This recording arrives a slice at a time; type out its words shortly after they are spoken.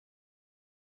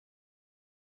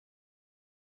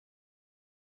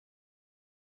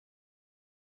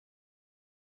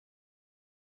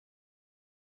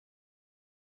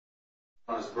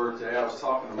On his birthday, I was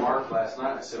talking to Mark last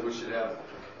night. I said we should have,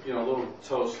 a little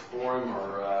toast for him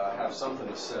or have something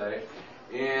to say.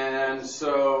 And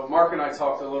so Mark and I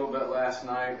talked a little bit last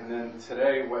night, and then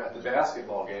today at the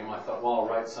basketball game, I thought, well, I'll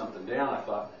write something down. I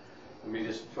thought, let me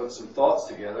just put some thoughts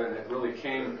together, and it really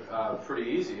came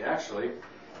pretty easy, actually.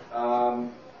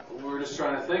 We were just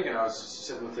trying to think, and I was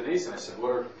sitting with Denise, and I said,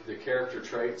 what are the character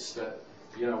traits that,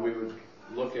 we would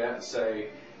look at and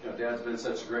say, Dad's been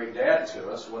such a great dad to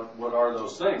us. What are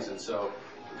those things? And so,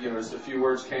 just a few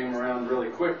words came around really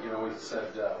quick. We said,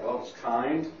 well, it's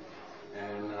kind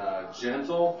and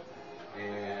gentle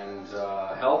and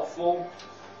helpful.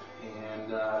 And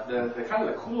the kind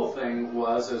of the cool thing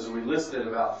was, as we listed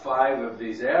about 5 of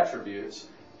these attributes,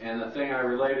 and the thing I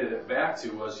related it back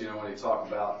to was, when he talked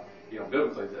about,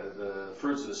 biblically, the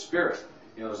fruits of the Spirit.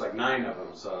 There's like 9 of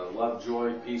them. So love,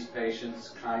 joy, peace, patience,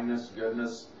 kindness,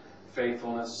 goodness,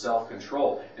 faithfulness,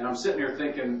 self-control. And I'm sitting here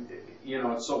thinking,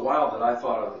 it's so wild that I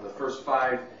thought of the first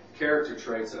 5 character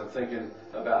traits that I'm thinking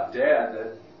about Dad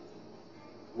that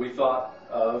we thought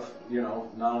of,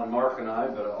 not only Mark and I,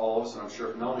 but all of us, and I'm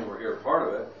sure if Melanie were here, part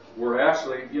of it, were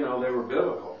actually, they were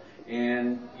biblical.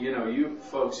 And, you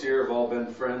folks here have all been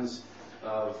friends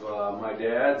of my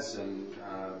dad's, and,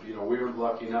 we were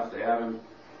lucky enough to have him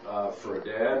for a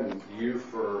dad, and you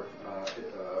for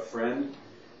a friend.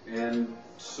 And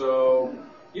so,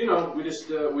 we just,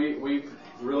 we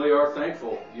really are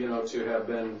thankful, to have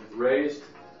been raised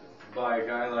by a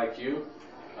guy like you.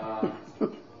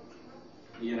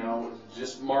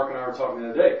 Just Mark and I were talking the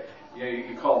other day.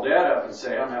 You call Dad up and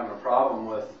say, I'm having a problem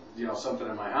with, something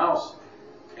in my house.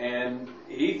 And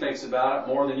he thinks about it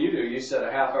more than you do. You said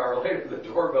a half hour later, the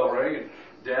doorbell rang, and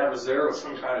Dad was there with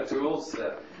some kind of tools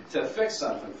to fix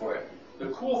something for you.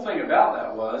 The cool thing about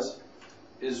that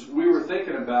is we were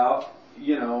thinking about,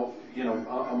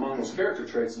 among those character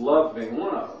traits, love being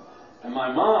one of them. And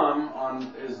my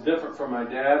mom is different from my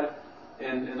dad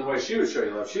in the way she would show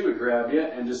you love. She would grab you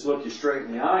and just look you straight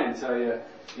in the eye and tell you,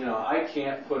 I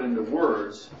can't put into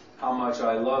words how much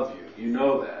I love you. You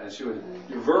know that. And she would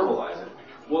verbalize it.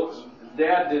 Well,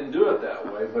 Dad didn't do it that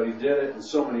way, but he did it in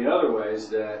so many other ways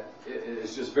that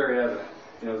it's just very evident.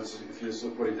 If you just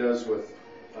look what he does with,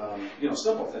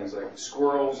 simple things like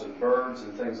squirrels and birds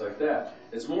and things like that.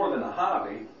 It's more than a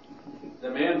hobby. The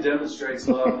man demonstrates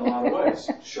love in a lot of ways.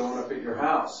 Showing up at your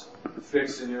house,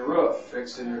 fixing your roof,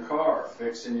 fixing your car,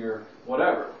 fixing your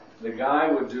whatever. The guy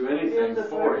would do anything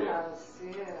for you.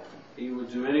 Yeah. He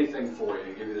would do anything for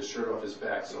you, give you the shirt off his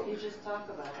back. So you just talk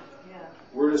about it. Yeah.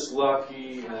 We're just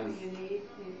lucky, and you need.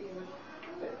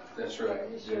 that's right.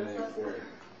 Do anything for you.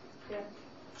 Yeah.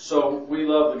 So we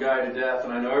love the guy to death,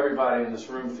 and I know everybody in this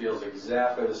room feels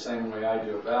exactly the same way I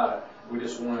do about it. We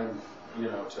just want him,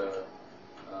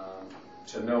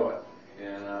 to know it.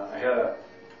 And I had a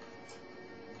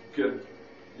good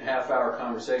half-hour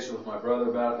conversation with my brother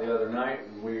about it the other night,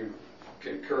 and we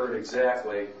concurred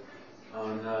exactly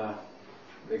on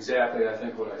exactly, I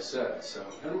think, what I said. So,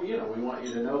 and we want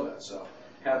you to know that. So,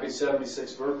 happy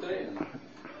 76th birthday, and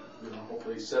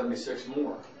hopefully 76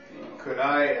 more. Could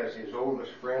I, as his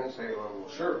oldest friend, say a little?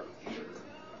 Sure.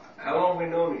 How long have we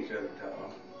known each other,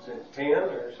 Tom? Since 10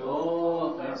 or so?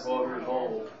 Oh, 10 or 12 years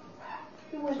old.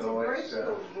 We went to grade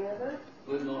school together.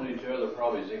 We've known each other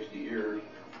probably 60 years.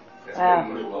 That's Wow.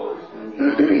 pretty close. And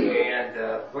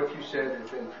what you said has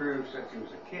been true since he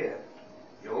was a kid.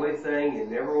 The only thing, you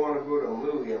never want to go to a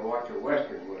movie and watch a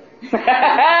Western with him.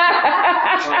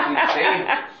 Something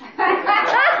changes.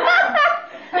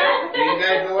 Do you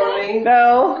guys know what I mean?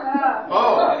 No.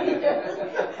 Oh.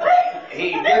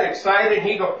 He get excited,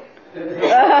 he go, and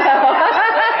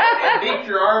beat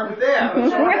your arm to death.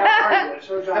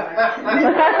 So John,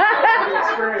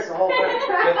 experience the whole thing.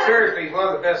 But seriously, he's one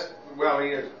of the best, well, he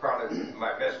is probably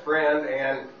my best friend,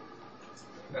 and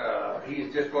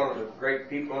he's just one of the great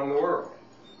people in the world.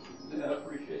 Yeah, I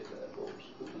appreciate that, folks.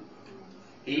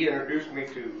 He introduced me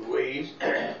to Louise.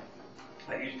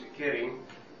 I used to kid him.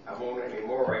 I won't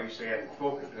anymore. I used to have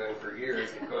spoken to him for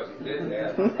years because he did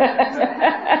that.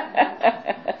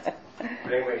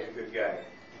 But anyway, he's a good guy.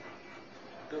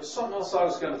 There was something else I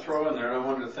was going to throw in there, and I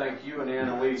wanted to thank you and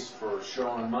Annalise for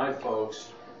showing my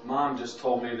folks. Mom just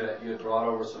told me that you had brought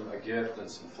over a gift and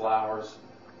some flowers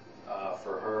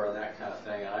for her and that kind of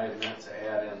thing. And I had meant to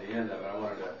add in the end of it. I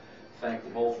wanted to thank the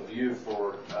both of you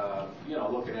for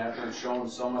looking after and showing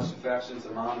so much affection to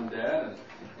Mom and Dad,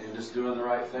 and just doing the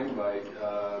right thing by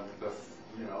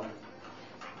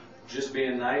just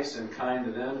being nice and kind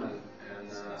to them,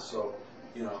 and so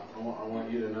I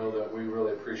want you to know that we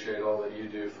really appreciate all that you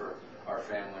do for our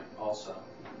family also.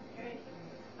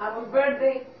 Happy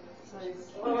birthday,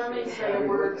 Well, let me say a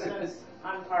word since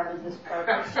I'm part of this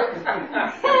partnership.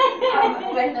 I'm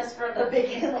a witness from the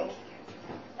beginning.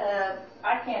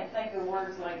 I can't think of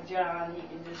words like John. He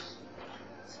can just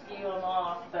spew them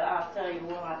off, but I'll tell you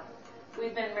what.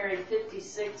 We've been married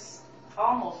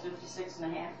almost 56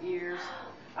 and a half years.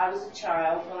 I was a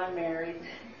child when I married.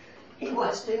 He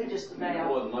was too, just I about.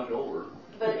 wasn't much older.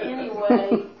 But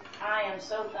anyway, I am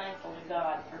so thankful to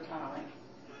God for Tommy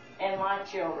and my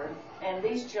children. And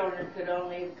these children could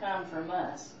only have come from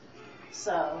us.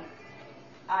 So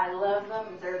I love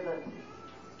them. They're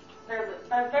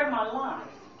my life.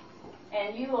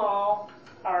 And you all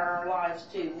are our lives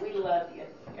too. We love you,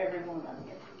 every one of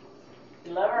you.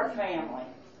 We love our family.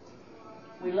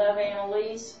 We love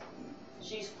Annalise.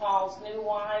 She's Paul's new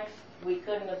wife. We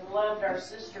couldn't have loved our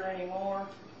sister anymore,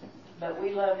 but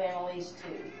we love Annalise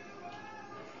too.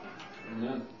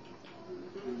 Amen.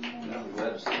 I'm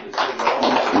glad to see this all.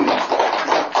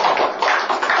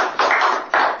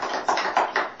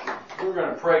 We're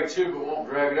going to pray too, but won't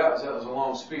drag it out because that was a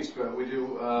long speech. But we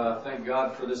do thank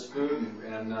God for this food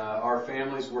and our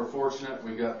families. We're fortunate.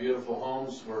 We've got beautiful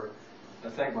homes. I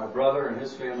thank my brother and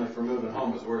his family for moving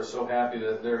home because we're so happy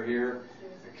that they're here.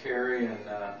 Carrie and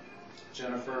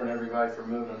Jennifer and everybody for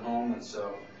moving home. And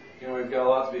so, we've got a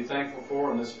lot to be thankful for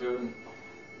in this food.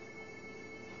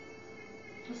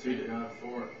 Let's see God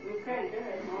for it. Okay,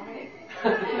 good. All right.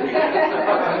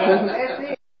 That's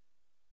it.